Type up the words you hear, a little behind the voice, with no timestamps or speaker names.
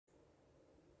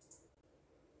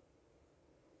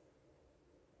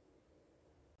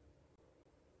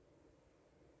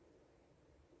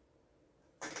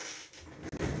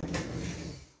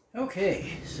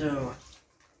Okay, so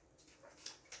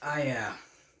I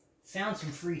found some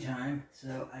free time,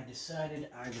 so I decided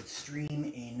I would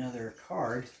stream another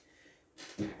card.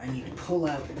 I need to pull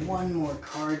out one more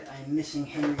card. I'm missing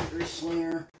Henry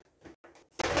Irslinger.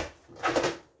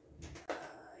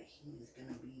 He's going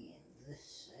to be in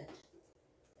this set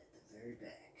at the very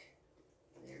back.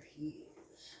 There he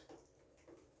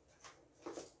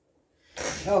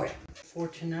is. Okay, for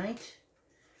tonight,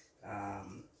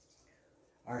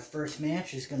 our first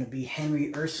match is going to be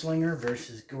Henry Irslinger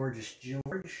versus Gorgeous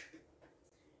George.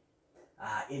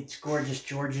 It's Gorgeous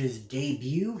George's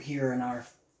debut here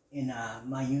in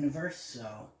my universe,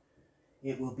 so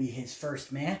it will be his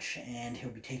first match, and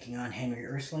he'll be taking on Henry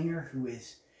Irslinger, who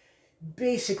is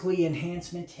basically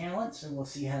enhancement talent, so we'll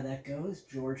see how that goes.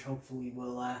 George hopefully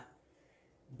will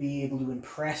be able to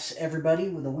impress everybody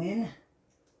with a win.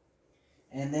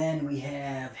 And then we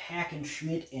have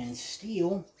Hackenschmidt and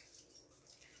Steele.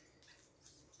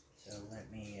 So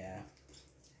let me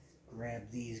grab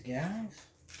these guys.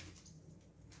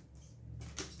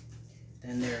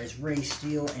 Then there is Ray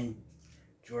Steele and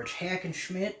George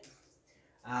Hackenschmidt.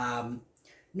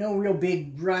 No real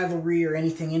big rivalry or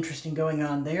anything interesting going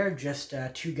on there. Just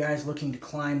two guys looking to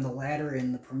climb the ladder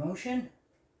in the promotion.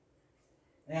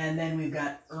 And then we've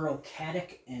got Earl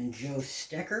Caddock and Joe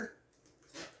Stecher.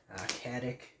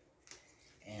 Caddock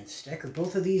and Stecher.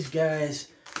 Both of these guys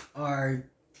are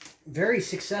very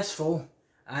successful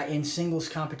in singles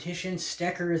competition.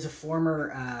 Stecher is a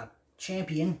former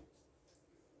champion,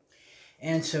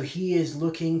 and so he is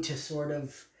looking to sort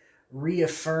of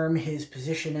reaffirm his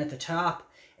position at the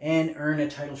top and earn a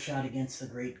title shot against the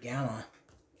Great Gala.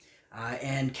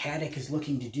 And Caddock is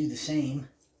looking to do the same.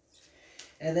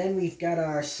 And then we've got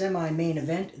our semi-main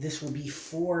event. This will be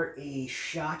for a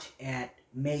shot at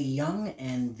Mae Young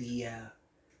and the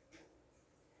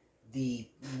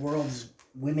World's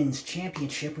Women's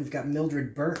Championship. We've got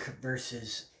Mildred Burke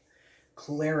versus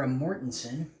Clara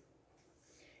Mortenson.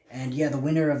 And yeah, the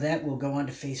winner of that will go on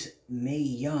to face Mae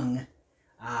Young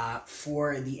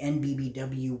for the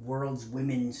NBBW World's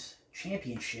Women's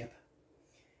Championship.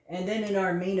 And then in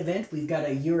our main event, we've got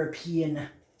a European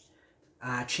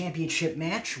championship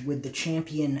match with the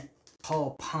champion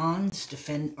Pons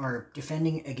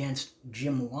defending against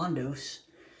Jim Londos.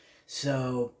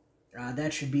 So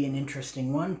that should be an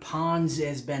interesting one. Pons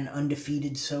has been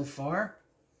undefeated so far.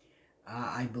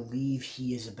 I believe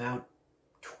he is about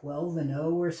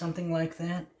 12-0 or something like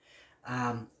that.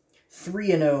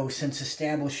 3-0 since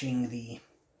establishing the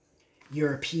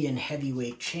European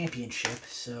Heavyweight Championship.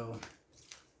 So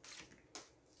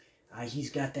he's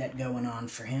got that going on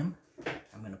for him.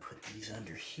 I'm going to put these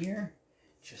under here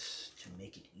just to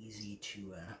make it easy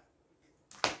to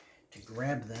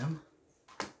grab them.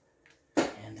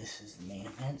 And this is the main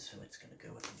event, so it's going to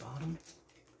go at the bottom.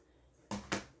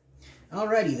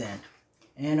 Alrighty then.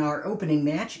 And our opening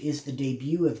match is the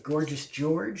debut of Gorgeous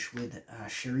George with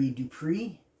Cherie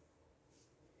Dupree.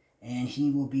 And he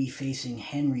will be facing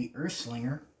Henry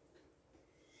Irslinger.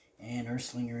 And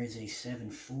Irslinger is a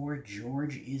 7'4".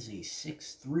 George is a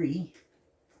 6'3".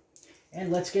 And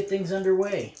let's get things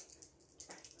underway.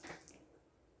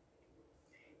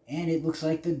 And it looks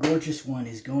like the Gorgeous one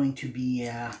is going to be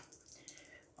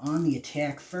on the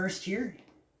attack first here,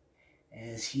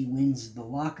 as he wins the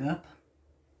lockup.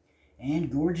 And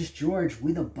Gorgeous George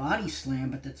with a body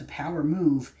slam, but that's a power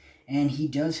move, and he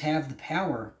does have the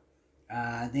power.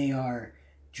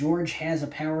 George has a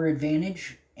power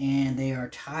advantage, and they are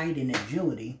tied in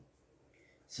agility.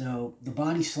 So the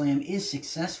body slam is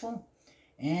successful,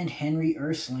 and Henry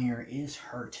Irslinger is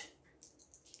hurt.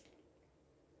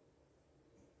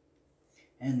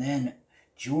 And then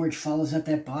George follows up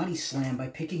that body slam by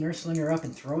picking Irslinger up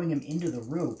and throwing him into the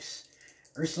ropes.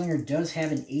 Irslinger does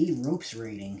have an A ropes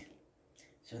rating,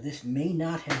 so this may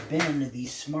not have been the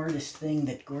smartest thing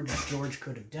that Gorgeous George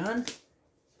could have done.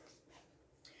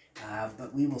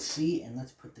 But we will see, and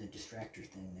let's put the distractor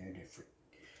thing there for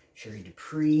Cherie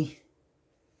Dupree.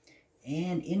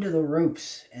 And into the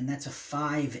ropes, and that's a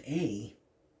 5A.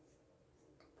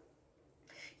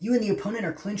 You and the opponent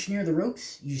are clinched near the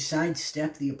ropes. You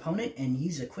sidestep the opponent and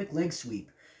use a quick leg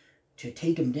sweep to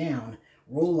take him down.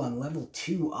 Roll on level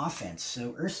 2 offense.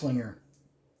 So Irslinger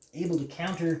able to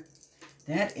counter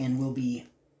that and will be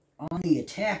on the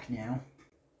attack now.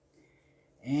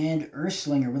 And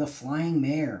Irslinger with a flying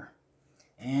mare.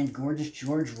 And Gorgeous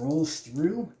George rolls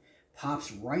through,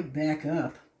 pops right back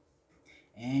up,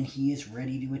 and he is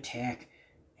ready to attack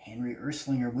Henry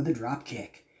Irslinger with a drop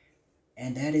kick.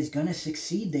 And that is going to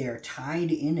succeed. They are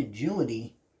tied in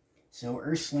agility. So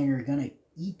Irslinger going to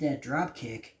eat that drop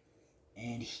kick.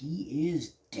 And he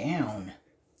is down.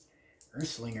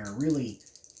 Irslinger really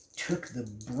took the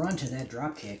brunt of that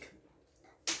drop kick.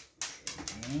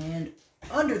 And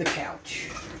under the couch.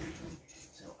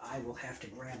 So I will have to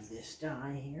grab this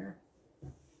die here.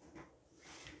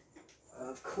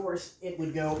 Of course, it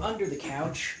would go under the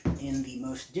couch in the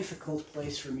most difficult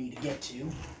place for me to get to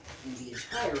in the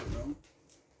entire room.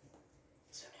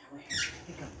 So now I have to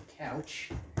pick up the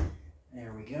couch.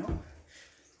 There we go.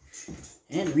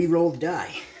 And re-roll the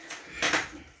die.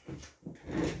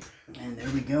 And there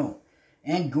we go.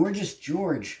 And Gorgeous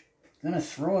George, gonna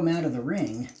throw him out of the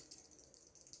ring.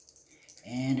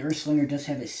 And Irslinger does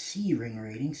have a C ring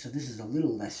rating, so this is a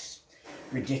little less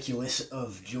ridiculous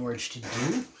of George to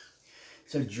do.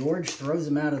 So George throws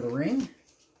him out of the ring.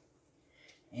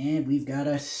 And we've got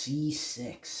a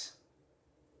C6.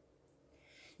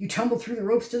 You tumble through the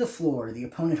ropes to the floor. The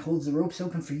opponent holds the ropes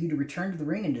open for you to return to the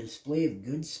ring in a display of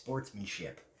good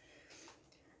sportsmanship.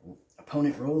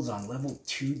 Opponent rolls on level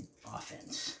 2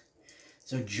 offense.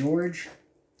 So George,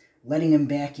 letting him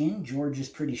back in. George is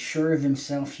pretty sure of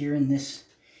himself here in this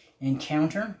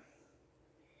encounter.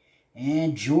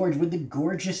 And George with the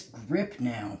gorgeous grip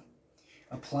now.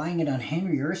 Applying it on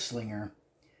Henry Irslinger,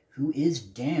 who is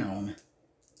down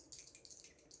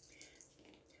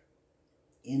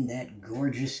in that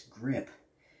gorgeous grip.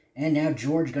 And now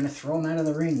George going to throw him out of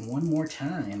the ring one more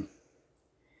time.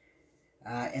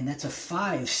 And that's a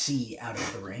 5C out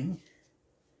of the ring.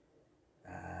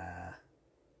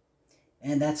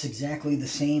 And that's exactly the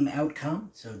same outcome.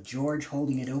 So George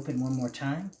holding it open one more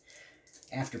time.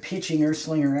 After pitching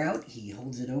Irslinger out, he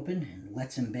holds it open and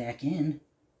lets him back in.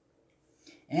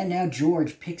 And now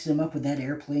George picks him up with that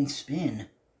airplane spin.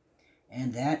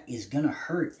 And that is going to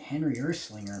hurt Henry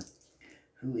Irslinger,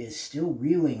 who is still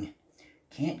reeling.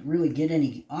 Can't really get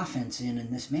any offense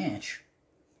in this match.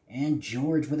 And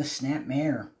George with a snap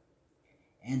mare.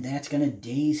 And that's going to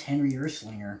daze Henry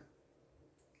Irslinger.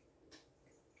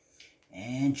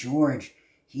 And George,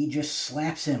 he just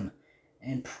slaps him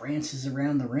and prances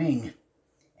around the ring.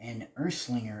 And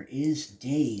Irslinger is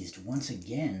dazed once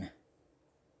again.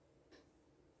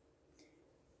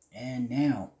 And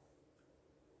now,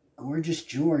 Gorgeous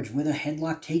George with a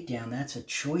headlock takedown. That's a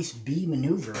choice B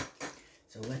maneuver.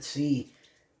 So let's see.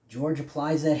 George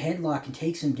applies that headlock and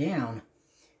takes him down.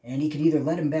 And he could either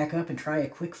let him back up and try a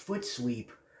quick foot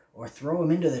sweep or throw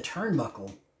him into the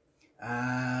turnbuckle.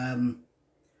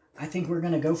 I think we're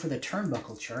going to go for the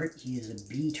turnbuckle chart. He is a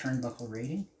B turnbuckle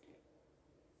rating.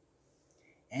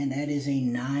 And that is a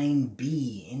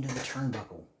 9B into the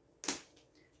turnbuckle.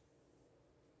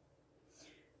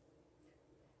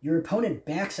 Your opponent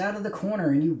backs out of the corner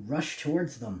and you rush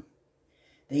towards them.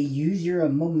 They use your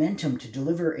momentum to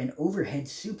deliver an overhead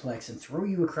suplex and throw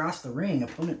you across the ring.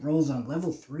 Opponent rolls on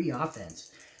level 3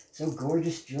 offense. So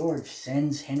Gorgeous George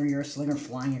sends Henry Irslinger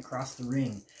flying across the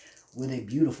ring with a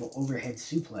beautiful overhead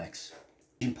suplex.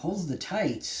 He pulls the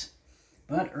tights,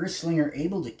 but Irslinger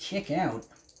able to kick out.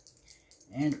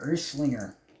 And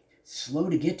Irslinger slow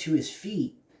to get to his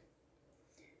feet.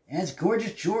 As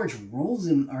Gorgeous George rolls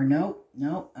him, or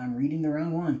no, I'm reading the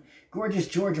wrong one. Gorgeous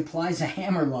George applies a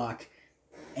hammerlock,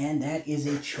 and that is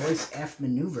a choice F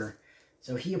maneuver.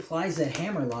 So he applies that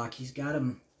hammerlock. He's got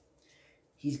him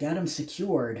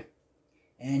secured,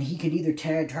 and he could either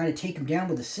try to take him down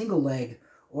with a single leg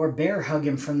or bear hug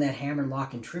him from that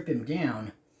hammerlock and trip him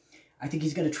down. I think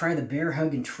he's going to try the bear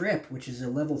hug and trip, which is a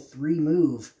level 3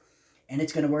 move, and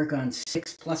it's going to work on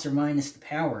 6 plus or minus the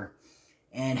power.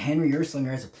 And Henry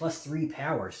Irslinger has a +3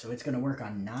 power, so it's going to work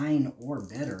on 9 or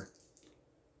better.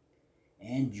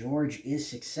 And George is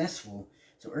successful.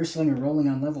 So Irslinger rolling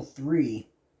on level 3,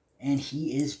 and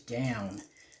he is down.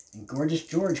 And Gorgeous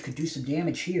George could do some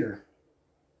damage here.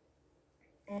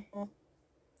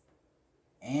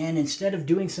 And instead of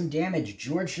doing some damage,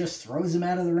 George just throws him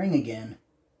out of the ring again.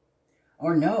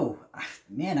 Or no.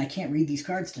 Man, I can't read these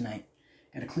cards tonight.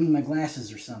 Gotta clean my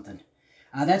glasses or something.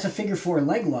 That's a figure 4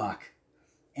 leg lock.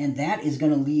 And that is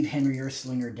going to leave Henry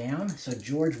Irslinger down. So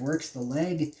George works the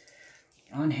leg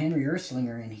on Henry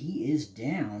Irslinger, and he is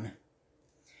down.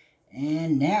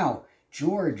 And now,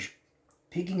 George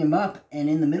picking him up, and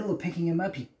in the middle of picking him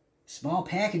up, he small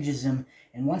packages him,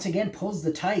 and once again pulls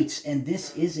the tights, and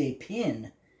this is a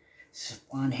pin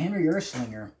on Henry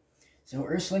Irslinger. So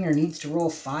Irslinger needs to roll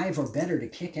 5 or better to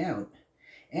kick out.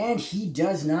 And he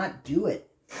does not do it.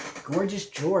 Gorgeous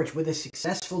George with a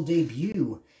successful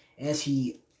debut as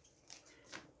he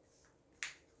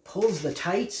pulls the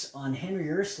tights on Henry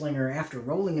Irslinger after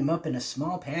rolling him up in a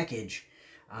small package.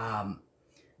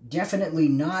 Definitely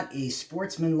not a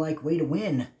sportsman-like way to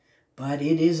win, but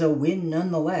it is a win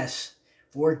nonetheless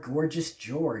for Gorgeous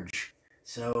George.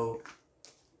 So,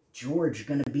 George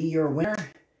going to be your winner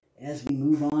as we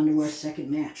move on to our second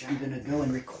match. I'm going to go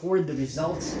and record the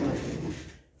results of the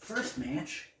first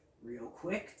match real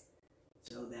quick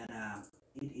so that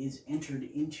it is entered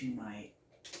into my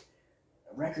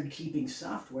record-keeping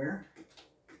software.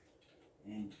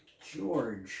 And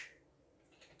George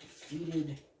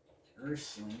defeated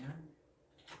Irslinger.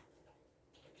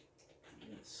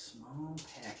 A small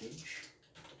package.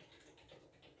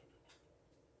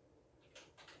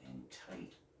 And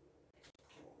tight.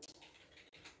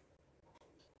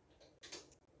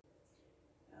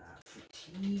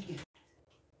 Fatigue.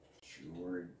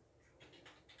 George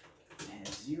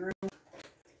has 0.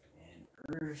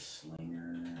 And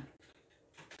Irslinger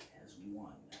has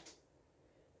 1.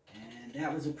 And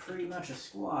that was pretty much a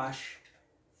squash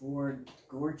for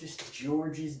Gorgeous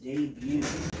George's debut.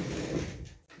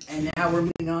 And now we're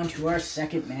moving on to our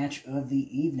second match of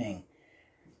the evening,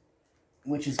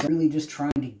 which is really just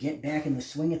trying to get back in the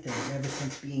swing of things ever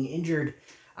since being injured.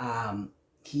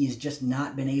 He's just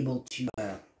not been able to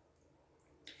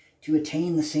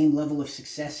attain the same level of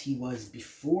success he was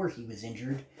before he was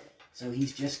injured. So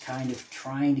he's just kind of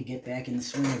trying to get back in the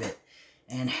swing of it.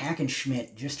 And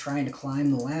Hackenschmidt just trying to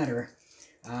climb the ladder.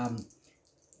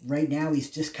 Right now he's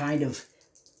just kind of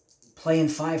playing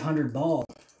 500 ball.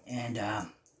 And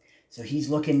so he's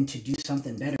looking to do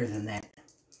something better than that.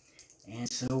 And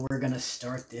so we're going to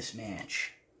start this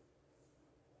match.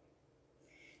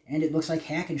 And it looks like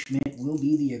Hackenschmidt will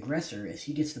be the aggressor as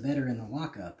he gets the better in the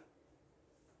lockup.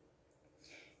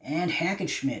 And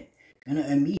Hackenschmidt going to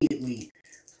immediately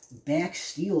back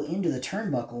Steele into the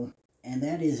turnbuckle. And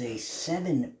that is a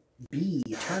 7B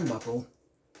turnbuckle.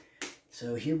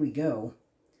 So here we go.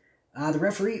 The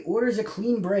referee orders a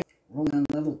clean break. Rolling on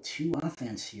level 2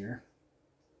 offense here.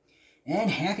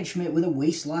 And Hackenschmidt with a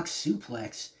waistlock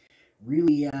suplex.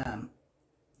 Really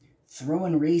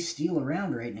throwing Ray Steele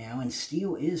around right now. And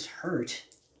Steele is hurt.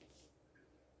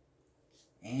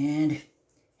 And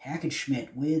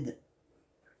Hackenschmidt with...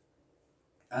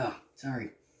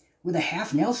 with a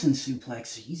half Nelson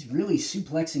suplex. He's really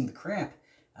suplexing the crap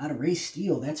out of Ray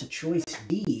Steele. That's a choice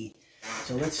B.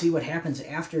 So let's see what happens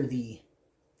after the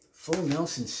full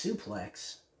Nelson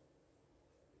suplex.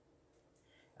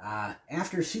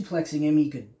 After suplexing him, he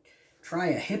could try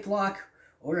a hip lock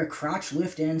or a crotch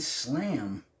lift and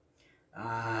slam.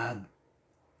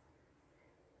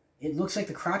 It looks like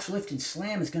the crotch lift and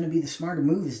slam is going to be the smarter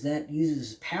move, as that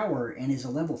uses power and is a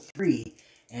level 3,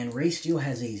 and Ray Steele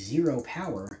has a 0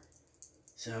 power.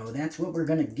 So that's what we're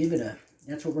going to give it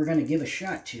a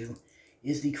shot to,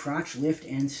 is the crotch lift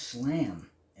and slam.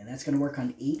 And that's going to work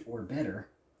on 8 or better.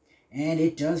 And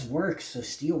it does work, so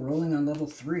Steele rolling on level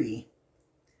 3.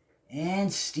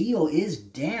 And Steele is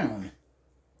down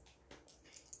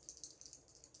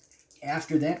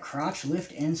after that crotch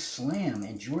lift and slam.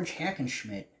 And George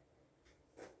Hackenschmidt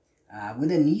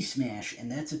with a knee smash,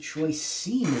 and that's a choice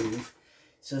C move.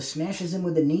 So smashes him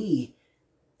with a knee,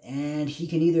 and he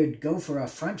can either go for a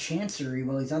front chancery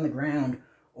while he's on the ground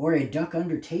or a duck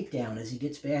under takedown as he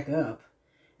gets back up.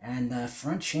 And the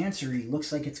front chancery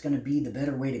looks like it's going to be the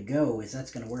better way to go, as that's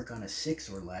going to work on a 6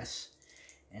 or less.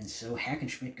 And so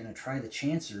Hackenschmidt going to try the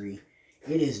chancery.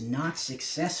 It is not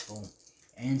successful,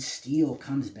 and Steele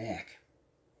comes back.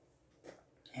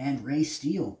 And Ray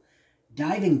Steele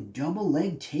diving double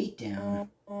leg takedown.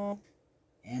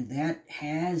 And that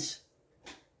has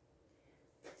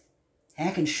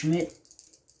Hackenschmidt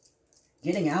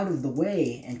getting out of the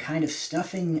way and kind of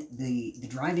stuffing the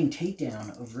driving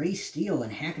takedown of Ray Steele,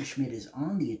 and Hackenschmidt is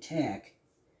on the attack.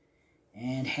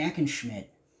 And Hackenschmidt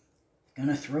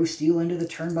gonna throw Steele into the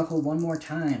turnbuckle one more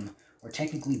time, or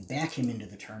technically back him into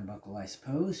the turnbuckle, I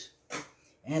suppose.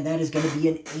 And that is going to be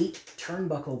an 8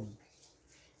 turnbuckle,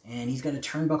 and he's got a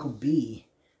turnbuckle B,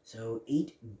 so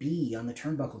 8B on the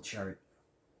turnbuckle chart.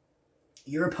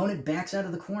 Your opponent backs out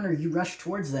of the corner, you rush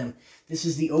towards them. This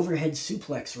is the overhead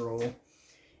suplex roll.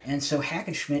 And so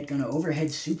Hackenschmidt going to overhead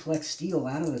suplex Steele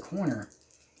out of the corner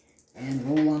and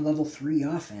roll on level 3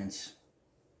 offense.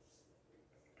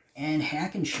 And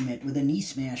Hackenschmidt with a knee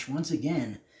smash once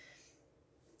again.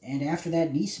 And after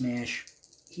that knee smash,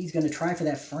 he's going to try for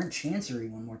that front chancery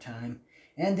one more time.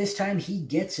 And this time he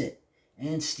gets it.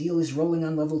 And Steele is rolling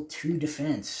on level 2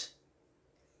 defense.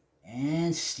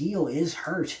 And Steele is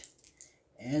hurt,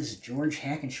 as George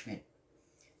Hackenschmidt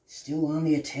still on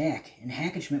the attack. And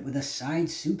Hackenschmidt with a side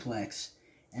suplex.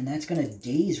 And that's going to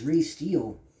daze Ray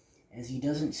Steele, as he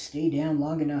doesn't stay down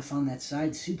long enough on that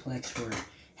side suplex for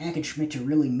Hackenschmidt to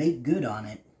really make good on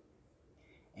it.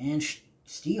 And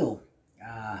Steele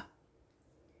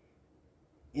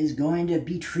is going to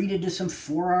be treated to some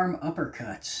forearm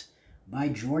uppercuts by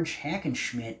George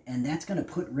Hackenschmidt, and that's going to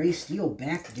put Ray Steele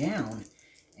back down.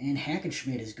 And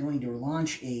Hackenschmidt is going to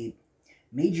launch a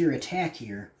major attack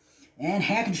here. And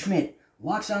Hackenschmidt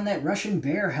locks on that Russian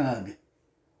bear hug.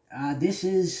 This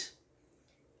is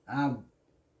a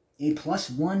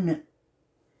 +1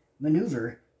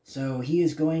 maneuver. So he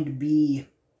is going to be...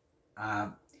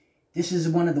 this is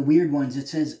one of the weird ones. It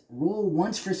says, roll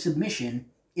once for submission.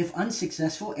 If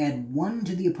unsuccessful, add 1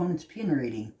 to the opponent's pin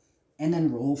rating. And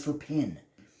then roll for pin.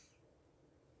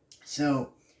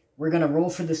 So, we're going to roll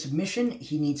for the submission.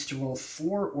 He needs to roll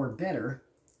 4 or better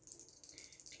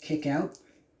to kick out.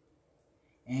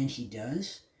 And he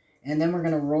does. And then we're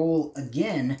going to roll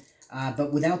again,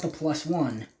 but without the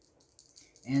 +1.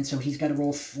 And so he's got to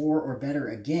roll 4 or better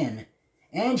again.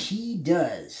 And he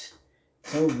does.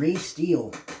 So Ray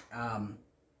Steele.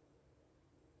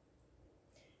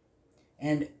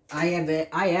 And I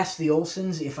asked the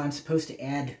Olsons if I'm supposed to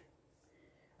add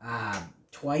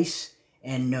twice.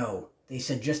 And no, they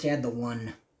said just add the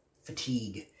 1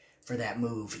 fatigue for that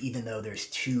move, even though there's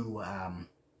two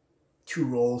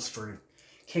rolls for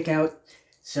kick out.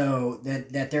 So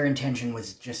that their intention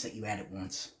was just that you add it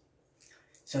once.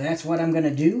 So that's what I'm going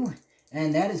to do,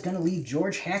 and that is going to leave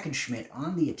George Hackenschmidt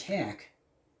on the attack.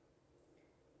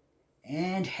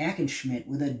 And Hackenschmidt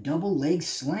with a double leg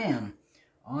slam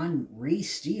on Ray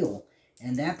Steele,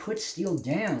 and that puts Steele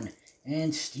down,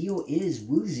 and Steele is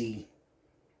woozy.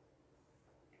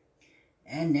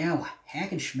 And now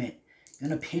Hackenschmidt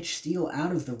going to pitch Steele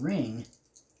out of the ring.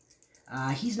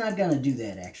 He's not going to do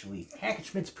that, actually.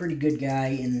 Hackenschmidt's a pretty good guy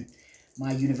in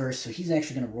my universe, so he's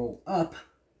actually going to roll up.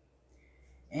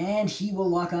 And he will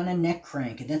lock on a neck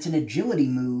crank, and that's an agility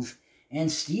move.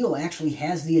 And Steele actually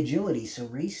has the agility, so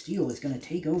Ray Steele is going to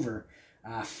take over,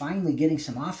 finally getting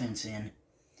some offense in.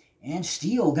 And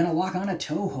Steele going to lock on a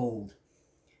toe hold.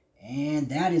 And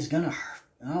that is going to...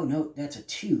 Oh, no, that's a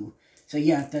 2. So,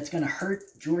 yeah, that's going to hurt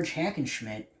George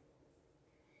Hackenschmidt.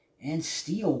 And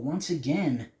Steele, once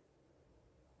again,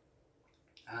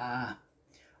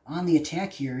 on the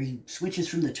attack here, he switches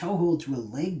from the toe hold to a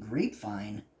leg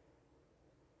grapevine.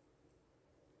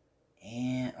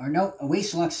 Or no, a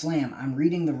waistlock slam. I'm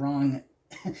reading the wrong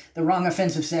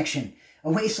offensive section. A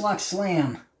waistlock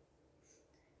slam.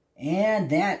 And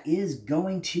that is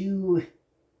going to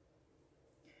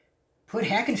put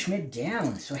Hackenschmidt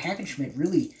down. So Hackenschmidt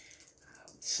really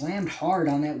slammed hard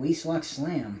on that waistlock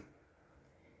slam.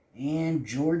 And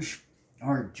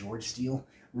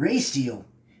Ray Steele.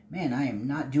 Man, I am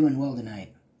not doing well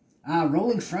tonight.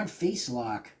 Rolling front face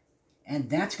lock. And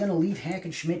that's going to leave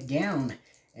Hackenschmidt down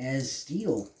as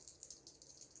Steele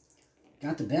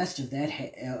got the best of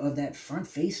that front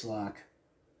face lock.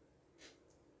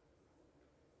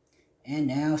 And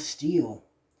now Steele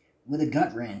with a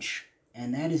gut wrench.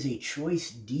 And that is a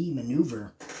choice D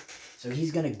maneuver. So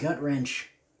he's going to gut wrench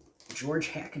George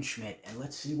Hackenschmidt. And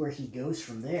let's see where he goes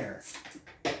from there.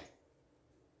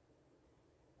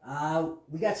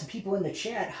 We got some people in the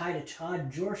chat. Hi to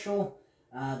Todd Jorschel,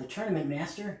 the tournament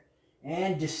master.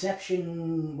 And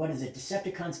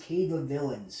Decepticon's Cave of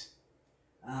Villains.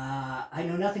 I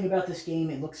know nothing about this game.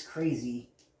 It looks crazy.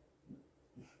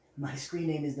 My screen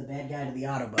name is the bad guy to the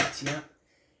Autobots, yeah?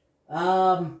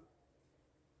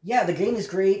 Yeah, the game is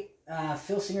great.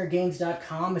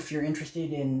 PhilSingerGames.com if you're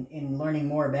interested in learning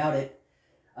more about it.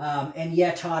 And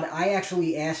yeah, Todd, I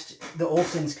actually asked the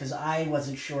Olsons because I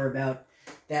wasn't sure about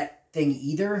that thing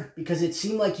either. Because it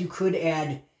seemed like you could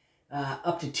add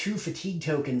up to 2 fatigue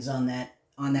tokens on that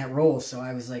roll. So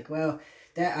I was like, well,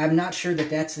 I'm not sure that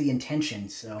that's the intention.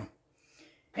 So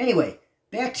anyway,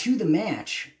 back to the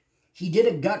match. He did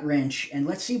a gut wrench, and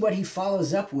let's see what he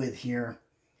follows up with here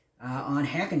on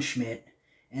Hackenschmidt.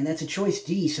 And that's a choice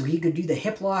D, so he could do the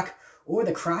hip lock or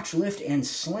the crotch lift and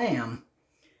slam.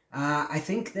 I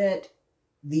think that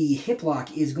the hip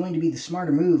lock is going to be the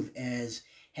smarter move, as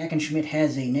Hackenschmidt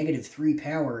has a -3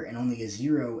 power and only a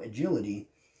 0 agility.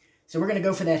 So we're going to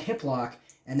go for that hip lock,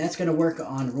 and that's going to work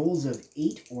on rolls of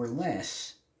 8 or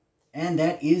less. And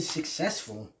that is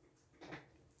successful.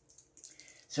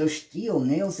 So Steele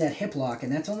nails that hip lock,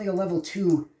 and that's only a level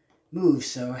 2 move.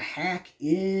 So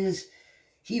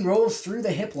he rolls through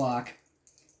the hip lock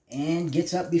and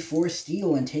gets up before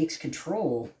Steele and takes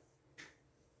control.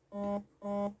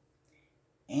 And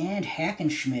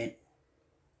Hackenschmidt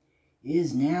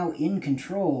is now in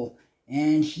control,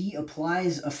 and he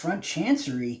applies a front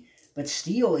chancery, but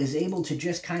Steele is able to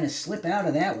just kind of slip out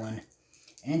of that one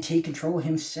and take control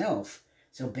himself.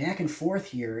 So back and forth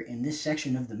here in this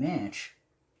section of the match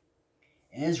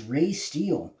as Ray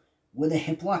Steele with a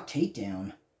hip lock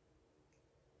takedown.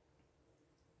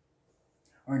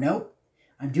 Or nope,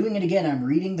 I'm doing it again. I'm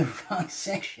reading the wrong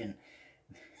section.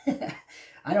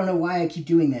 I don't know why I keep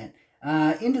doing that.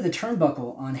 Into the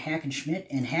turnbuckle on Hackenschmidt,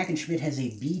 and Hackenschmidt has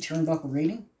a B turnbuckle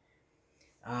rating.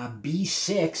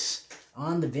 B6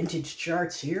 on the vintage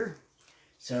charts here.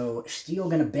 So Steele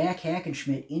going to back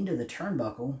Hackenschmidt into the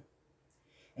turnbuckle.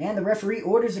 And the referee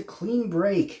orders a clean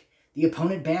break. The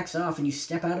opponent backs off and you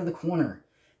step out of the corner.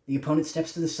 The opponent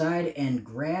steps to the side and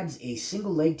grabs a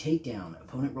single leg takedown.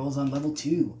 Opponent rolls on level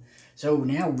 2. So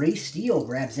now Ray Steele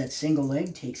grabs that single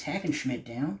leg, takes Hackenschmidt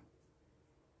down.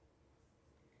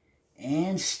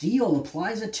 And Steele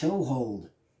applies a toe hold.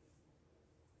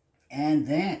 And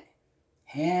that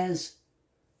has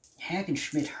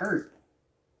Hackenschmidt hurt.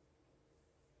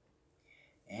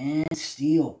 And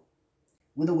Steele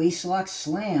with a waistlock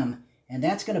slam. And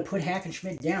that's going to put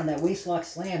Hackenschmidt down. That waistlock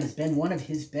slam has been one of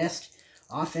his best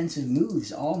offensive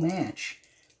moves all match.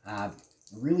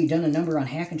 Really done a number on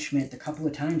Hackenschmidt the couple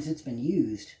of times it's been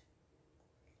used.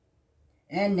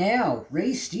 And now,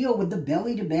 Ray Steele with the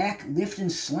belly-to-back lift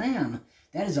and slam.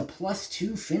 That is a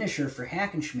 +2 finisher for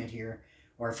Hackenschmidt here,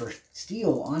 or for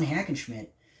Steele on Hackenschmidt.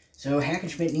 So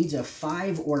Hackenschmidt needs a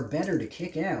 5 or better to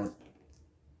kick out.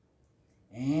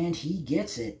 And he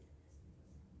gets it.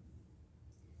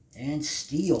 And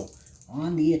Steele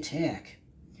on the attack.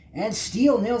 And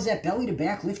Steele nails that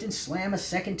belly-to-back lift and slam a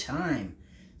second time.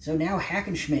 So now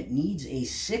Hackenschmidt needs a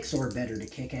 6 or better to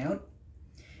kick out.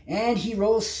 And he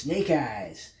rolls snake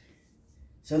eyes.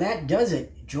 So that does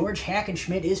it. George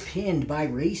Hackenschmidt is pinned by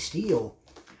Ray Steele,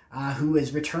 who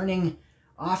is returning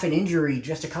off an injury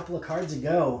just a couple of cards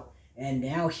ago. And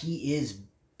now he is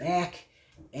back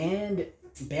and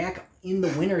back in the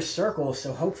winner's circle.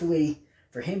 So hopefully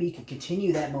for him, he can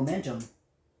continue that momentum.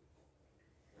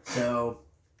 So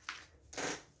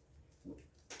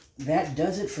that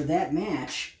does it for that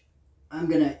match. I'm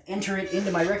going to enter it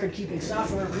into my record-keeping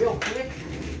software real quick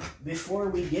before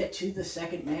we get to the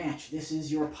second match. This is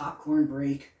your popcorn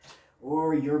break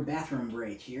or your bathroom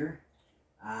break here.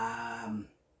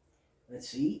 Let's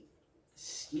see.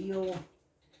 Steele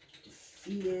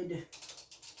defeated.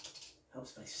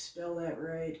 Helps if I spell that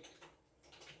right.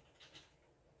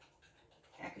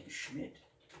 Hackenschmidt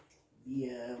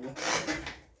via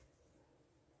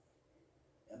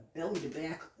a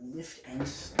belly-to-back lift and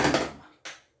slam.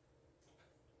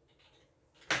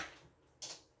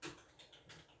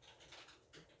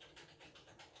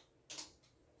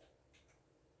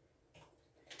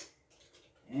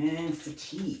 And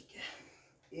fatigue.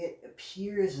 It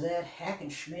appears that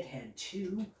Hackenschmidt had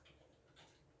 2.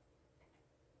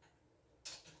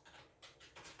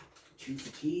 2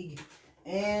 fatigue.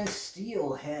 And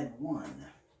Steele had 1.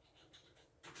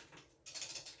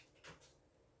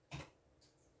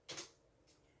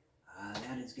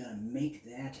 That is going to make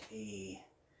that a,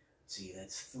 let's see,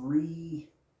 that's 3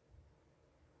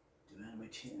 divided by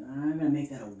 2. I'm going to make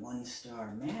that a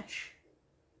 1-star match.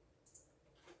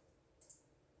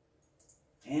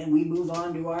 And we move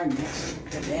on to our next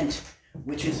event,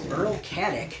 which is Earl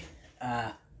Caddock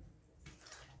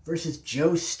versus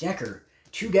Joe Stecher.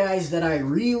 2 guys that I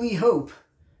really hope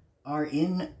are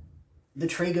in the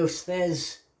Tragos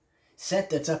Thez set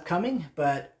that's upcoming,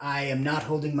 but I am not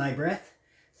holding my breath.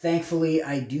 Thankfully,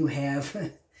 I do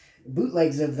have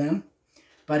bootlegs of them,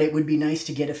 but it would be nice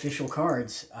to get official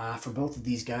cards for both of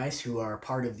these guys who are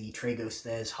part of the Tragos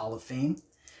Thez Hall of Fame,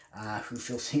 who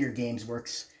Phil Singer Games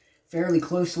works fairly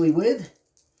closely with.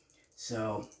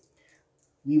 So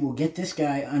we will get this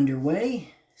guy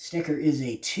underway. Stecher is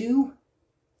a 2.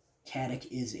 Caddock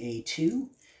is a 2.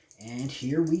 And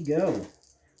here we go.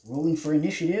 Rolling for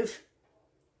initiative.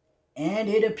 And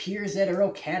it appears that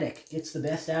Earl Caddock gets the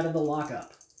best out of the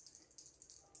lockup.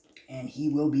 And he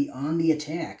will be on the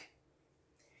attack.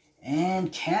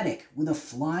 And Caddock with a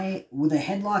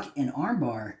headlock and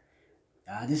armbar.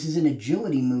 This is an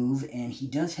agility move, and he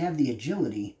does have the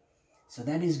agility. So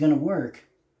that is going to work.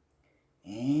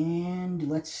 And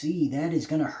let's see, that is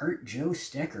going to hurt Joe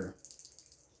Stecher.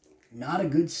 Not a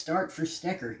good start for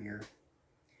Stecher here.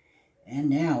 And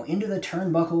now, into the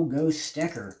turnbuckle goes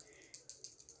Stecher.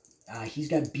 He's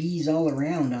got B's all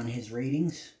around on his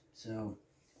ratings. So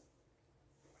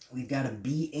we've got a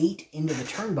B8 into the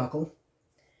turnbuckle.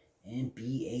 And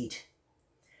B8.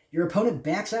 Your opponent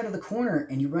backs out of the corner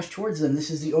and you rush towards them. This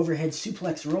is the overhead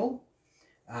suplex roll.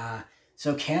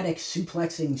 So Caddock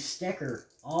suplexing Stecher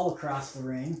all across the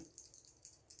ring.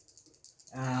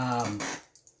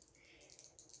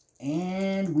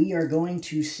 And we are going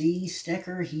to see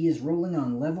Stecher. He is rolling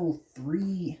on level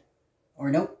 3. Or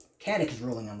nope, Caddock is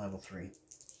rolling on level 3.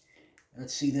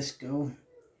 Let's see this go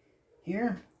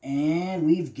here. And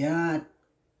we've got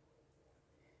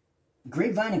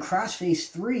Grapevine and Crossface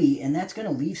 3, and that's going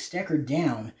to leave Stecher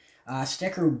down.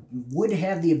 Stecher would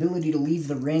have the ability to leave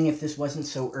the ring if this wasn't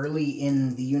so early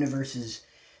in the universe's...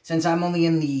 Since I'm only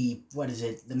in the,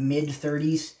 the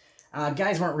mid-30s,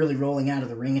 guys weren't really rolling out of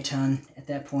the ring a ton at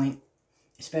that point,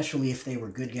 especially if they were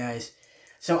good guys.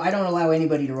 So I don't allow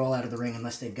anybody to roll out of the ring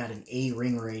unless they've got an A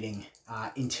ring rating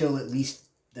until at least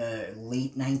the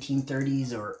late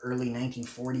 1930s or early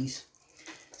 1940s.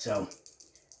 So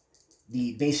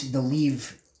the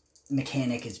leave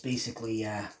mechanic is basically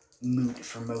moot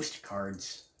for most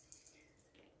cards.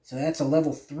 So that's a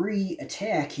level 3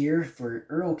 attack here for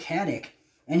Earl Caddock.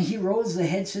 And he rolls the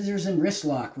head scissors and wrist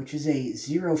lock, which is a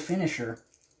 0 finisher.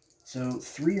 So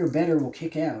 3 or better will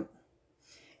kick out.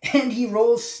 And he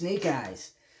rolls snake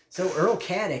eyes. So Earl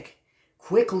Caddock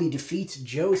quickly defeats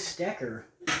Joe Stecher.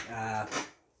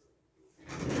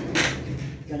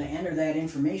 Gonna enter that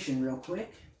information real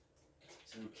quick.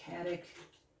 So Caddock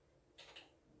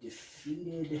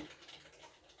defeated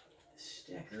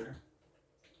Stecher.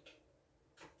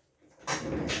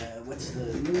 What's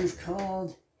the move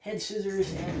called? Head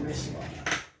scissors and wrist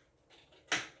lock.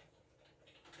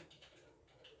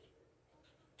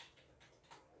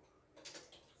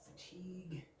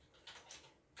 Fatigue.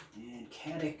 And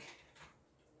Caddock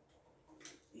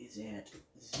is at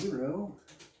 0.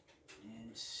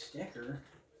 And Stecher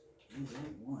is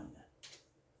at 1.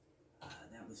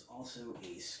 That was also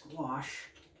a squash,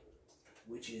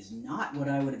 which is not what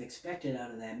I would have expected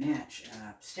out of that match.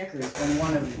 Stecher has been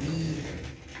one of the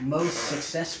most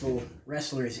successful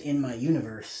wrestlers in my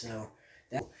universe, so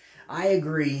I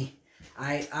agree.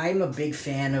 I'm a big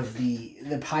fan of the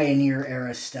Pioneer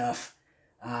era stuff,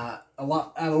 a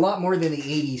lot more than the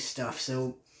 80s stuff.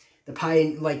 So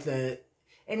anything like 60s,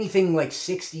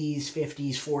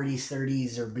 50s, 40s,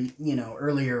 30s, or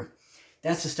earlier.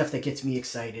 That's the stuff that gets me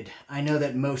excited. I know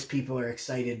that most people are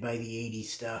excited by the 80s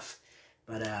stuff.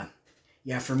 But,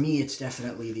 yeah, for me, it's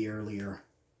definitely the earlier.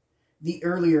 The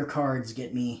earlier cards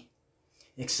get me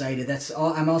excited. That's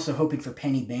all. I'm also hoping for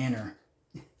Penny Banner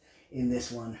in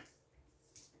this one.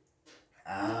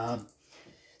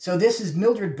 So this is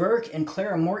Mildred Burke and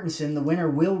Clara Mortenson. The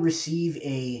winner will receive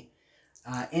a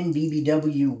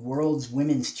NBBW World's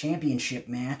Women's Championship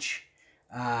match.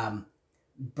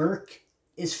 Burke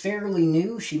is fairly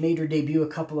new. She made her debut a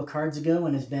couple of cards ago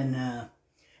and has been...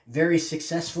 very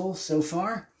successful so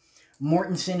far.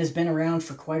 Mortenson has been around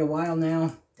for quite a while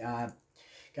now.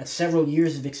 Got several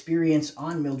years of experience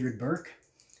on Mildred Burke,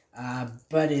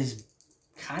 but has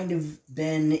kind of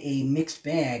been a mixed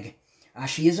bag.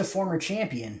 She is a former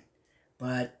champion,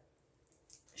 but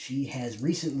she has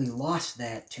recently lost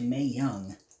that to Mae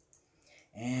Young.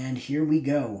 And here we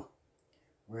go.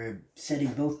 We're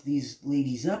setting both these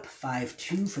ladies up,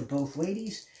 5-2 for both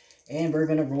ladies, and we're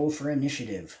going to roll for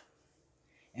initiative.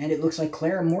 And it looks like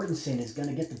Clara Mortenson is going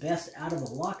to get the best out of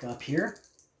the lockup here.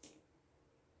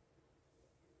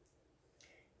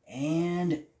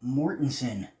 And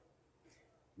Mortenson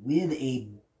with a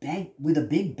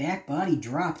big back body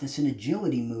drop. That's an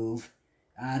agility move.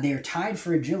 They are tied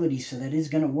for agility, so that is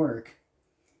going to work.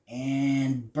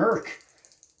 And Burke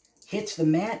hits the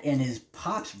mat and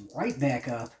pops right back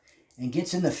up and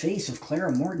gets in the face of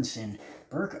Clara Mortenson.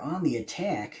 Burke on the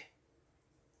attack.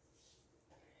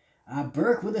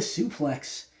 Burke with a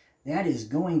suplex. That is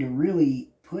going to really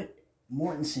put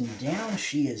Mortenson down.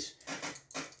 She is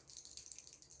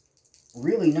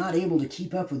really not able to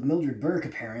keep up with Mildred Burke,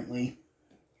 apparently.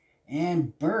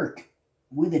 And Burke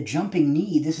with a jumping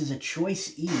knee. This is a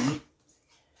choice E.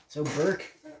 So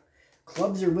Burke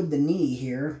clubs her with the knee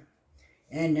here.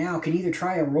 And now can either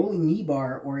try a rolling knee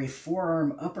bar or a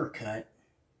forearm uppercut.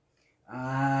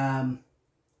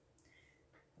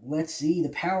 Let's see, the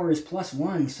power is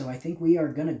 +1, so I think we are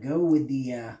going to go with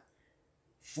the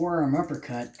forearm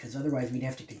uppercut, because otherwise we'd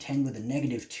have to contend with a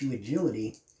 -2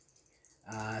 agility.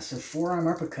 So forearm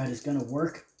uppercut is going to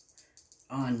work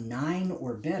on 9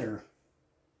 or better,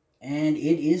 and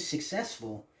it is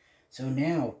successful. So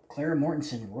now, Clara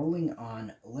Mortenson rolling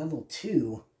on level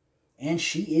 2, and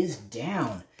she is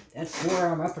down. That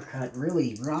forearm uppercut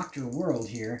really rocked her world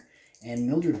here, and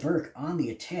Mildred Burke on the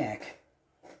attack.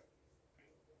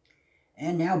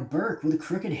 And now Burke with a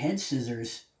crooked head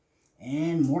scissors.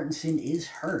 And Mortenson is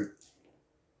hurt.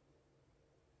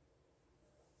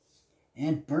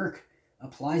 And Burke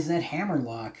applies that hammer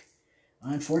lock.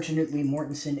 Unfortunately,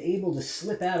 Mortenson able to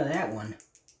slip out of that one.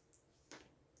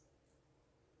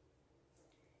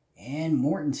 And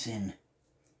Mortenson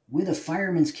with a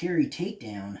fireman's carry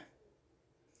takedown.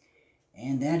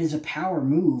 And that is a power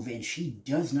move, and she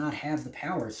does not have the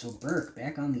power. So Burke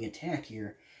back on the attack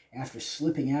here, after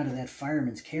slipping out of that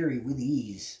fireman's carry with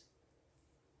ease.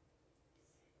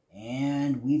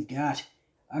 And we've got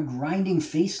A grinding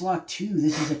face lock 2.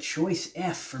 This is a choice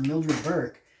F for Mildred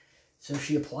Burke. So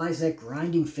she applies that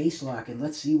grinding face lock, and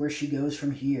let's see where she goes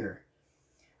from here.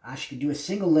 She could do a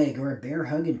single leg or a bear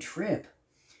hug and trip.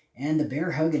 And the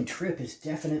bear hug and trip is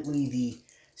definitely the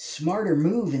smarter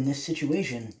move in this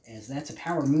situation, as that's a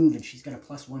power move and she's got a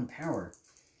 +1 power.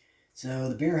 So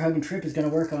the bear hug and trip is going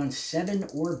to work on 7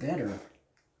 or better.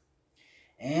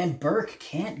 And Burke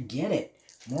can't get it.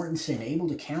 Mortenson able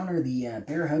to counter the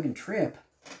bear hug and trip.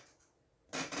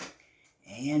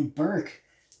 And Burke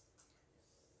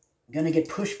going to get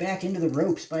pushed back into the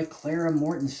ropes by Clara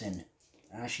Mortenson.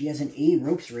 She has an A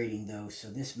ropes rating though, so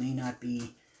this may not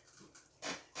be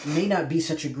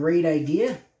such a great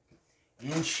idea.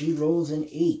 And she rolls an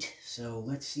 8. So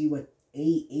let's see what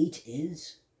A8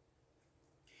 is.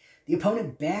 The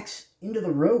opponent backs into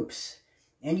the ropes,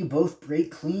 and you both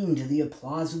break clean to the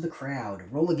applause of the crowd.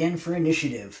 Roll again for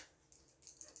initiative.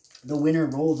 The winner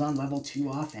rolls on level 2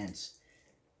 offense.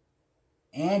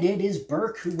 And it is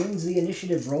Burke who wins the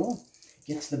initiative roll,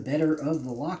 gets the better of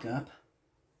the lockup.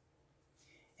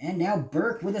 And now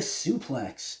Burke with a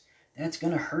suplex. That's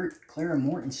going to hurt Clara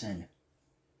Mortenson.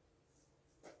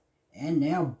 And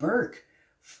now Burke,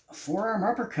 forearm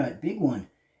uppercut, big one.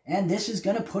 And this is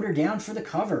going to put her down for the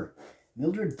cover.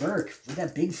 Mildred Burke, with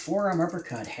that big forearm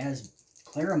uppercut, has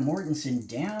Clara Mortenson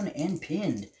down and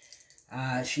pinned.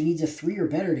 She needs a 3 or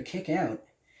better to kick out.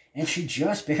 And she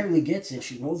just barely gets it.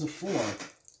 She rolls a 4.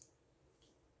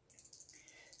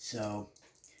 So,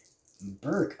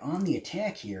 Burke on the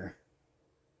attack here.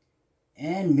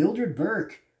 And Mildred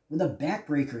Burke with a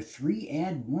backbreaker, 3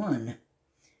 add 1.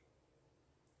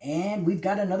 And we've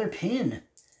got another pin.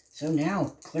 So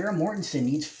now Clara Mortenson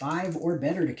needs 5 or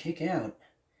better to kick out.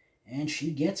 And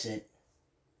she gets it.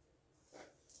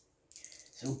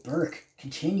 So Burke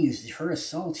continues her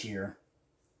assault here.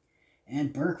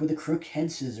 And Burke with a crooked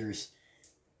head scissors.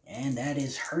 And that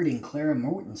is hurting Clara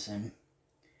Mortenson.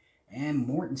 And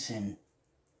Mortenson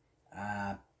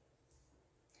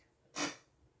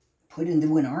put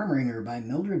into an arm wringer by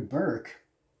Mildred Burke.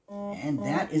 And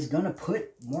that is going to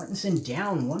put Mortenson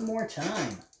down one more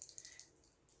time.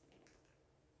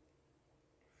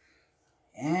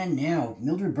 And now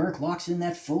Mildred Burke locks in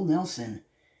that full Nelson.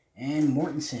 And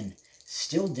Mortenson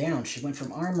still down. She went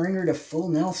from arm wringer to full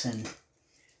Nelson.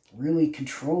 Really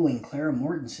controlling Clara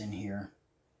Mortenson here.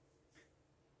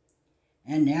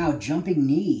 And now jumping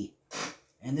knee.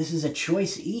 And this is a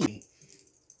choice E.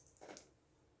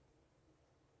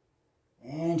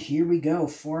 And here we go.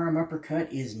 Forearm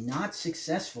uppercut is not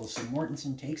successful, so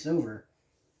Mortenson takes over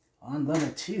on level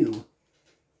 2.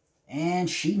 And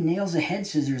she nails a head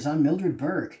scissors on Mildred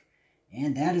Burke.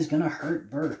 And that is going to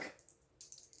hurt Burke.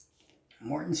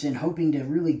 Mortenson hoping to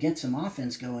really get some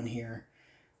offense going here.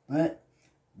 But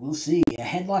we'll see. A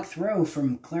headlock throw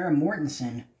from Clara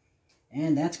Mortenson.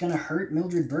 And that's going to hurt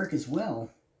Mildred Burke as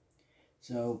well.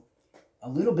 So a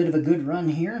little bit of a good run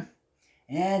here.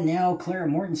 And now Clara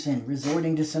Mortenson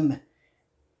resorting to some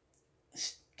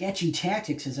sketchy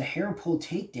tactics as a hair pull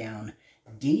takedown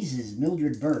dazes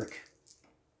Mildred Burke.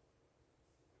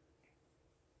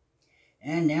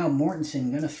 And now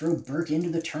Mortenson going to throw Burke into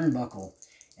the turnbuckle.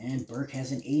 And Burke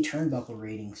has an A turnbuckle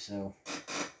rating, so...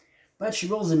 But she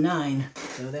rolls a 9,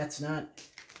 so that's not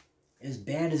as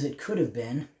bad as it could have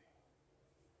been.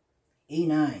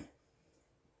 A9.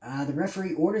 The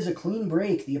referee orders a clean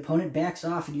break. The opponent backs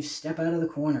off and you step out of the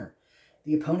corner.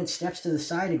 The opponent steps to the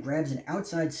side and grabs an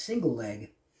outside single leg.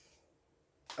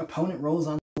 Opponent rolls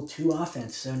on level 2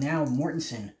 offense. So now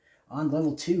Mortenson on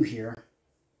level 2 here.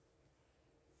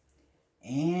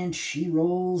 And she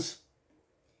rolls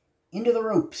into the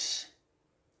ropes.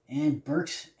 And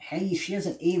Burke's, hey, she has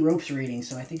an A ropes rating,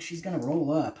 so I think she's going to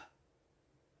roll up.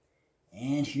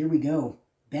 And here we go.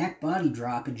 Back body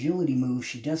drop, agility move.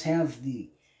 She does have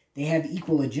they have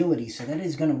equal agility, so that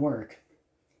is going to work.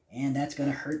 And that's going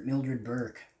to hurt Mildred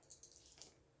Burke.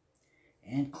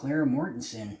 And Clara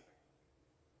Mortenson.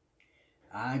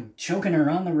 Choking her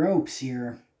on the ropes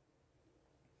here.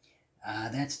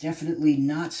 That's definitely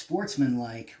not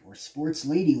sportsmanlike or sports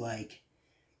ladylike.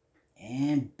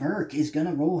 And Burke is going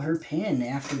to roll her pin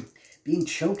after being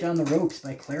choked on the ropes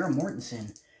by Clara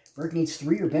Mortenson. Burke needs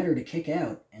 3 or better to kick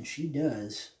out, and she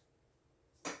does.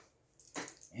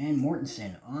 And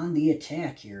Mortenson on the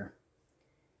attack here.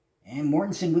 And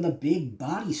Mortenson with a big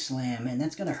body slam, and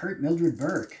that's going to hurt Mildred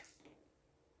Burke.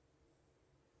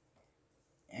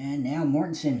 And now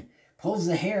Mortenson pulls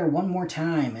the hair one more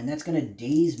time, and that's going to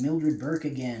daze Mildred Burke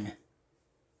again.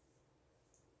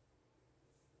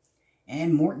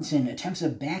 And Mortenson attempts a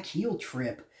back heel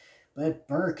trip, but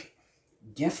Burke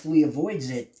deftly avoids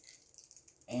it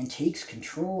and takes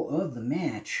control of the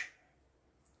match.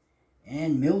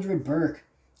 And Mildred Burke,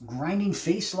 grinding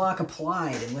face lock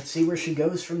applied. And let's see where she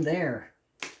goes from there.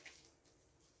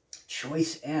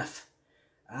 Choice F.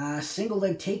 Single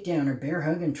leg takedown or bear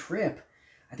hug and trip.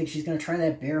 I think she's going to try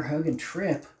that bear hug and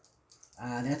trip.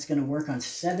 That's going to work on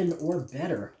 7 or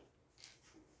better.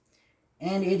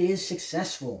 And it is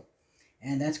successful.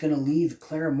 And that's going to leave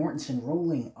Clara Mortenson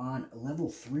rolling on level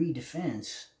 3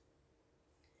 defense.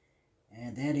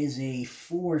 And that is a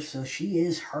 4, so she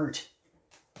is hurt.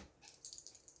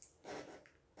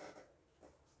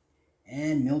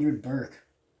 And Mildred Burke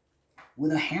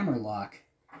with a hammerlock.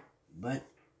 But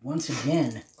once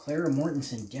again, Clara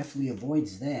Mortenson definitely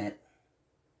avoids that.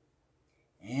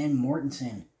 And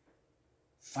Mortenson,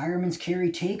 fireman's carry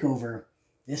takeover.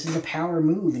 This is a power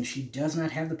move, and she does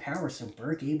not have the power, so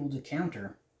Burke able to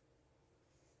counter.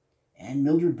 And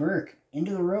Mildred Burke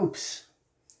into the ropes.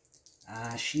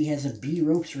 She has a B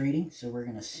ropes rating, so we're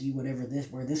going to see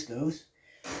where this goes.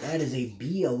 That is a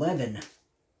B11.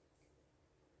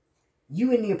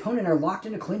 You and the opponent are locked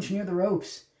in a clinch near the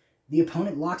ropes. The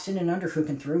opponent locks in an underhook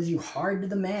and throws you hard to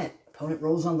the mat. Opponent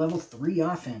rolls on level 3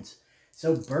 offense.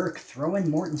 So Burke throwing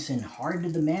Mortenson hard to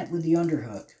the mat with the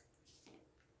underhook.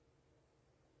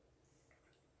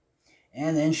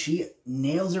 And then she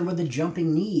nails her with a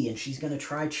jumping knee, and she's going to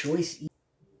try choice E.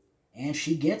 And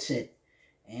she gets it.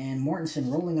 And Mortenson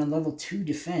rolling on level 2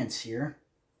 defense here.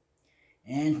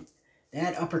 And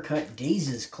that uppercut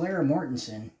dazes Clara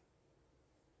Mortenson.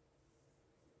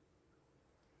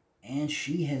 And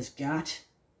she has got,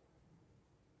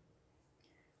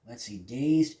 let's see,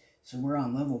 dazed. So we're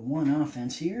on level 1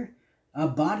 offense here.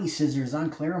 Body scissors on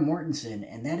Clara Mortenson.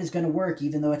 And that is going to work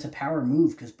even though it's a power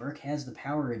move because Burke has the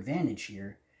power advantage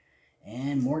here.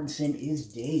 And Mortenson is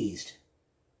dazed.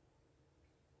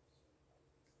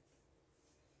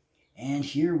 And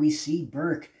here we see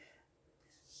Burke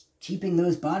keeping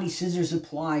those body scissors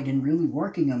applied and really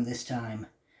working them this time.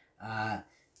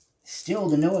 Still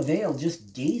to no avail,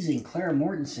 just dazing Clara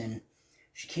Mortenson.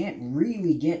 She can't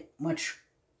really get much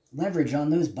leverage on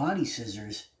those body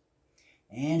scissors.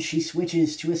 And she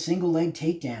switches to a single leg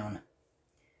takedown.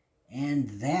 And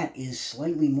that is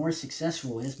slightly more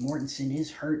successful as Mortenson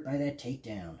is hurt by that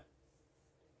takedown.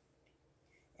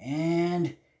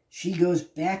 And she goes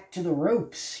back to the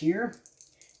ropes here.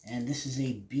 And this is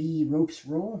a B ropes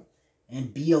roll.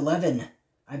 And B11.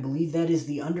 I believe that is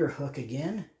the underhook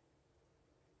again.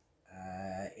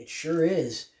 It sure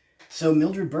is. So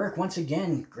Mildred Burke once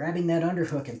again grabbing that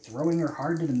underhook and throwing her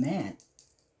hard to the mat.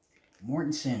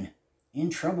 Mortenson in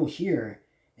trouble here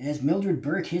as Mildred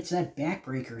Burke hits that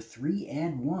backbreaker. 3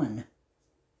 add 1.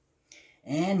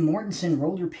 And Mortenson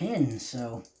rolled her pin.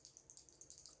 So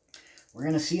we're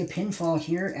going to see a pinfall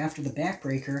here after the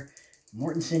backbreaker.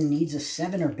 Mortenson needs a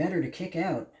 7 or better to kick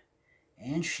out.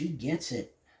 And she gets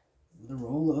it with a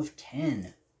roll of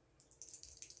 10.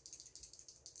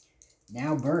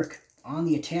 Now Burke on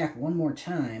the attack one more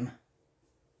time.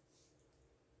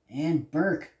 And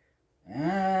Burke,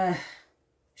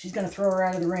 she's going to throw her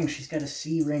out of the ring. She's got a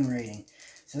C ring rating.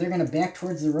 So they're going to back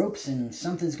towards the ropes and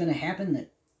something's going to happen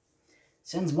that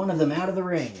sends one of them out of the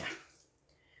ring.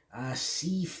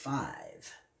 C5.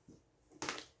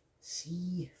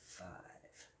 C5.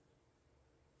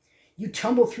 You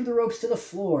tumble through the ropes to the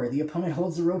floor. The opponent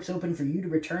holds the ropes open for you to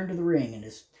return to the ring and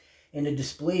is in a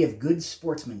display of good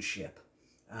sportsmanship.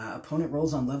 Opponent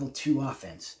rolls on level 2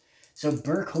 offense. So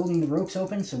Burke holding the ropes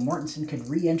open so Mortenson could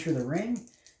re-enter the ring.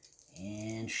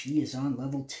 And she is on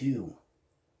level 2.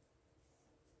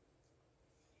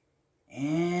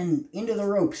 And into the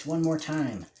ropes one more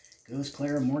time goes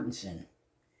Clara Mortenson.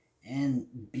 And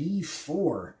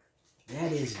B4.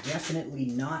 That is definitely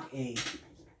not a...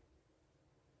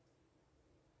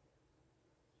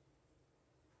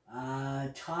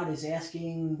 Todd is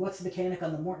asking, what's the mechanic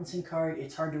on the Mortenson card?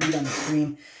 It's hard to read on the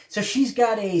screen. So she's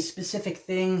got a specific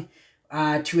thing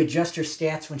to adjust her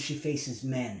stats when she faces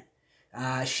men.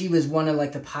 She was one of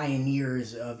like the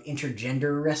pioneers of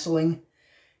intergender wrestling.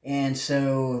 And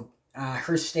so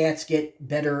her stats get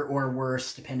better or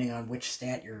worse depending on which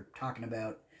stat you're talking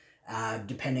about.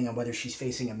 Depending on whether she's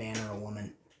facing a man or a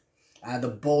woman. The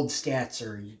bold stats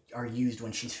are used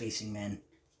when she's facing men.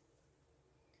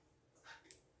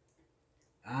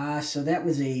 So that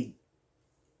was a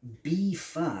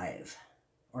B5,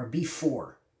 or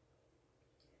B4.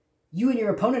 You and your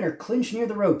opponent are clinched near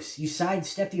the ropes. You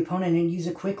sidestep the opponent and use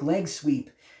a quick leg sweep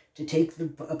to take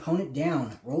the opponent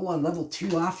down. Roll on level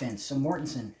 2 offense. So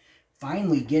Mortenson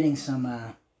finally getting some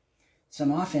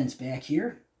offense back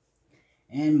here.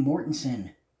 And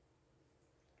Mortenson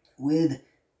with...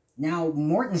 Now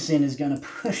Mortenson is going to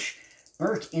push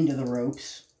Burke into the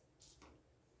ropes.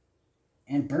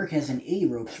 And Burke has an A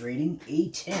ropes rating,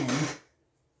 A10.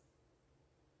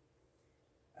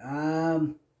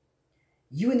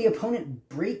 You and the opponent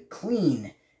break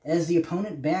clean. As the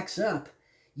opponent backs up,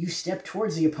 you step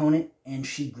towards the opponent, and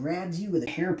she grabs you with a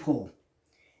hair pull.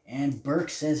 And Burke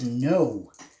says,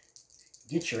 no.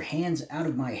 Get your hands out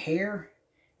of my hair.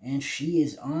 And she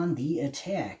is on the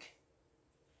attack.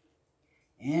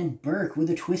 And Burke with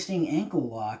a twisting ankle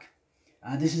lock.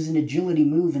 This is an agility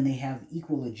move, and they have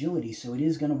equal agility, so it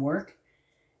is going to work.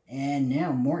 And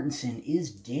now Mortenson is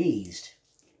dazed.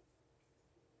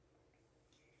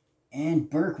 And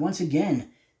Burke, once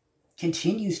again,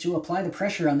 continues to apply the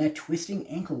pressure on that twisting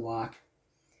ankle lock.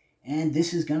 And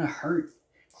this is going to hurt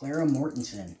Clara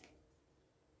Mortenson.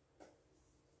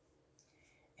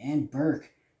 And Burke,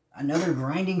 another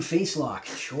grinding face lock,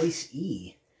 choice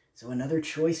E. So another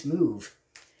choice move.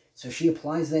 So she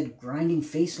applies that grinding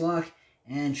face lock,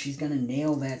 and she's going to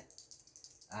nail that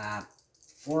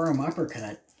forearm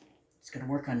uppercut. It's going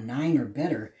to work on 9 or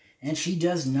better, and she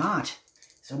does not.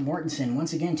 So Mortenson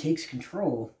once again takes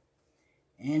control,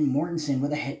 and Mortenson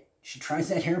with a hit. She tries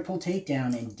that hair pull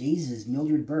takedown and dazes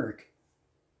Mildred Burke.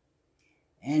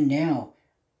 And now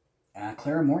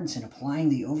Clara Mortenson applying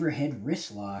the overhead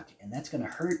wrist lock, and that's going to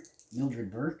hurt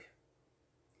Mildred Burke.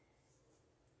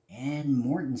 And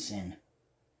Mortenson,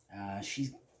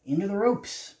 she's into the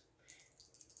ropes.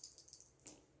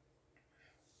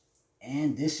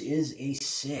 And this is a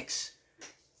 6.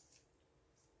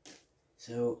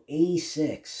 So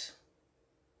A6.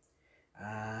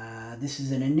 This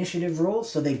is an initiative roll,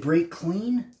 so they break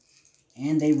clean,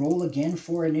 and they roll again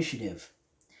for initiative.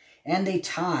 And they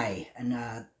tie, and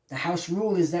the house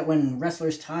rule is that when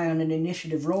wrestlers tie on an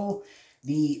initiative roll,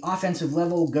 the offensive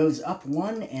level goes up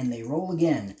 1, and they roll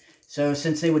again. So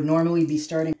since they would normally be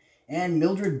starting, and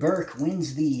Mildred Burke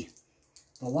wins the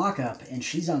lockup, and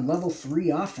she's on level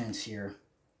 3 offense here.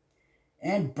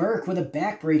 And Burke with a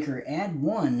backbreaker, add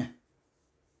 1.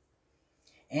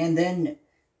 And then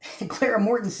Clara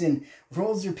Mortenson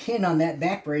rolls her pin on that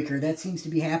backbreaker. That seems to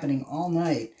be happening all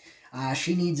night.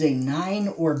 She needs a 9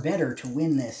 or better to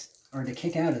win this, or to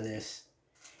kick out of this.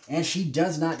 And she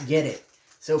does not get it.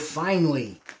 So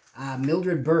finally,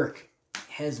 Mildred Burke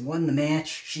has won the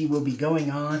match. She will be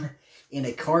going on in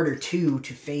a card or 2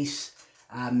 to face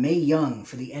Mae Young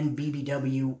for the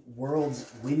NBBW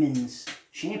World's Women's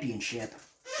Championship.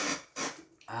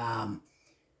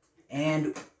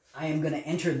 And I am going to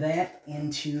enter that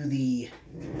into the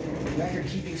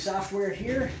record-keeping software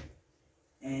here.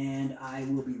 And I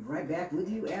will be right back with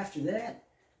you after that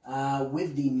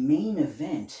with the main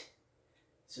event.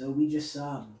 So we just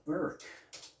saw Burke.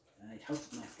 I hope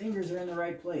my fingers are in the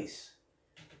right place.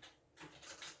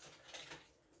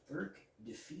 Burke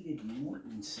defeated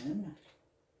Mortenson.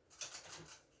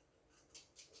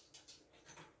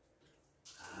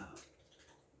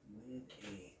 With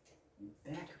a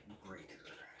backbreaker.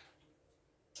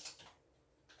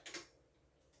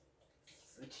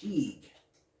 Fatigue.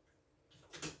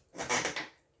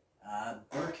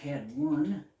 Burke had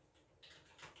 1.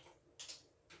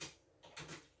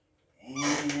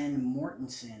 And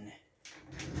Mortenson,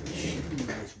 she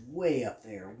was way up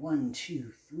there. 1,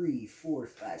 2, 3, 4,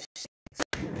 5, 6.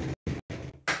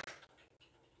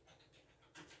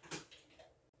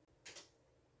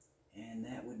 And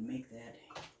that would make that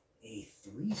a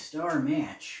 3-star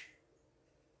match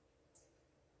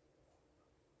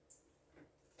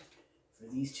for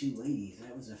these two ladies.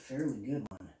 That was a fairly good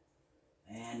one.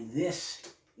 And this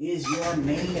is your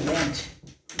main event.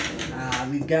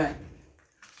 We've got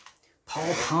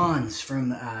Paul Pons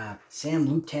from Sam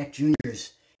Luptak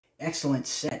Jr.'s excellent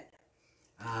set.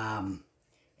 And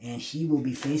he will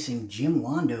be facing Jim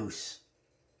Londos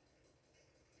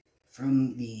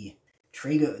from the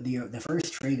Trago, the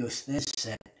first Tragos this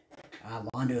set.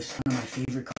 Londos, one of my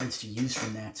favorite cards to use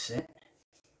from that set.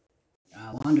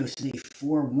 Londos is a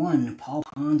 4-1. Paul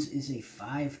Pons is a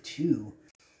 5-2.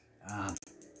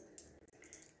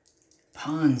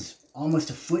 Pons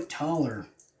almost a foot taller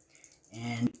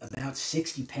and about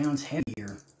 60 pounds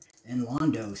heavier than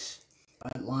Londos.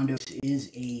 But Londos is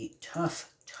a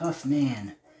tough, tough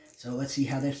man. So let's see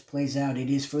how this plays out. It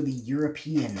is for the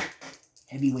European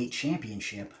Heavyweight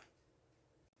Championship.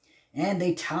 And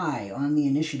they tie on the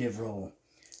initiative roll.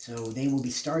 So they will be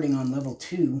starting on level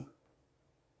 2.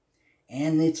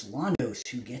 And it's Londos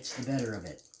who gets the better of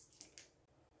it.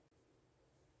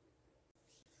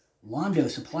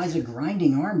 Londos applies a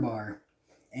grinding armbar,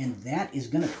 and that is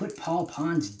going to put Paul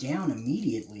Pons down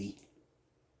immediately.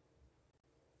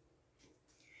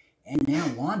 And now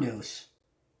Londos,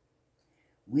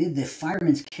 with the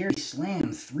Fireman's Carry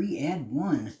Slam, 3 add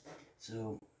 1.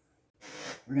 So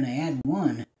we're going to add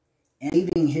 1, and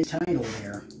saving his title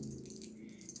there.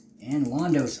 And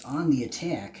Londos on the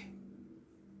attack.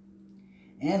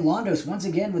 And Londos once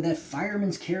again with that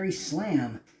fireman's carry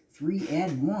slam. 3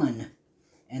 add 1.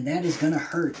 And that is going to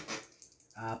hurt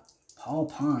Paul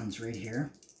Pons right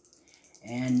here.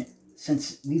 And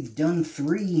since we've done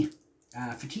 3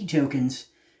 fatigue tokens,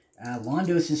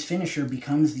 Londos' finisher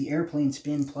becomes the airplane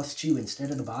spin +2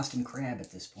 instead of the Boston Crab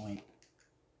at this point.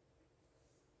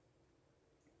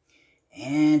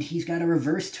 And he's got a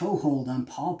reverse toe hold on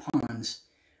Paul Pons,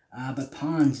 but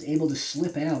Pons able to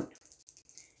slip out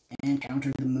and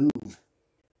counter the move.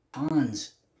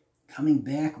 Pons coming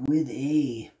back with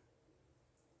a...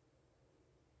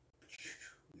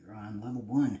 We're on level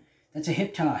 1. That's a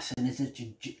hip toss, and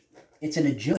it's an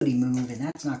agility move, and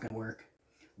that's not going to work.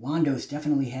 Londos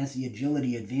definitely has the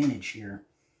agility advantage here.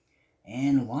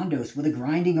 And Londos with a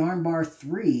grinding armbar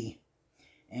 3.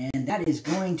 And that is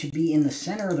going to be in the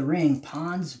center of the ring.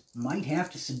 Pons might have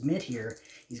to submit here.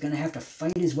 He's going to have to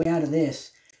fight his way out of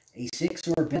this. A 6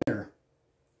 or better.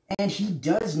 And he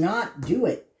does not do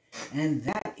it. And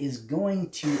that is going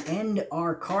to end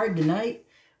our card tonight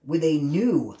with a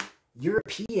new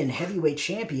European heavyweight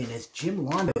champion as Jim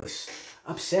Londos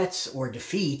upsets or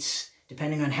defeats,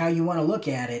 depending on how you want to look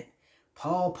at it,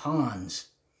 Paul Pons.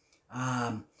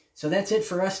 So that's it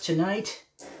for us tonight.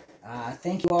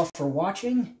 Thank you all for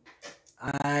watching.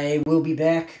 I will be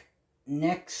back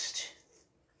next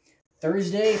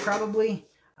Thursday, probably.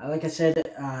 Like I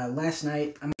said last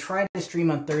night, I'm trying to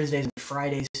stream on Thursdays and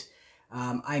Fridays.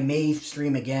 I may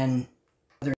stream again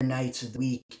other nights of the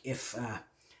week if,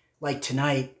 like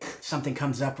tonight, something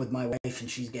comes up with my wife and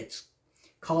she gets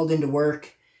called into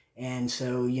work. And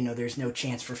so, you know, there's no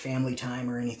chance for family time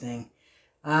or anything.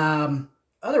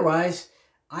 Otherwise,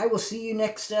 I will see you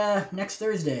next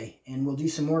Thursday, and we'll do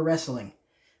some more wrestling.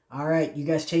 All right, you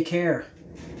guys take care.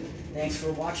 Thanks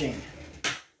for watching.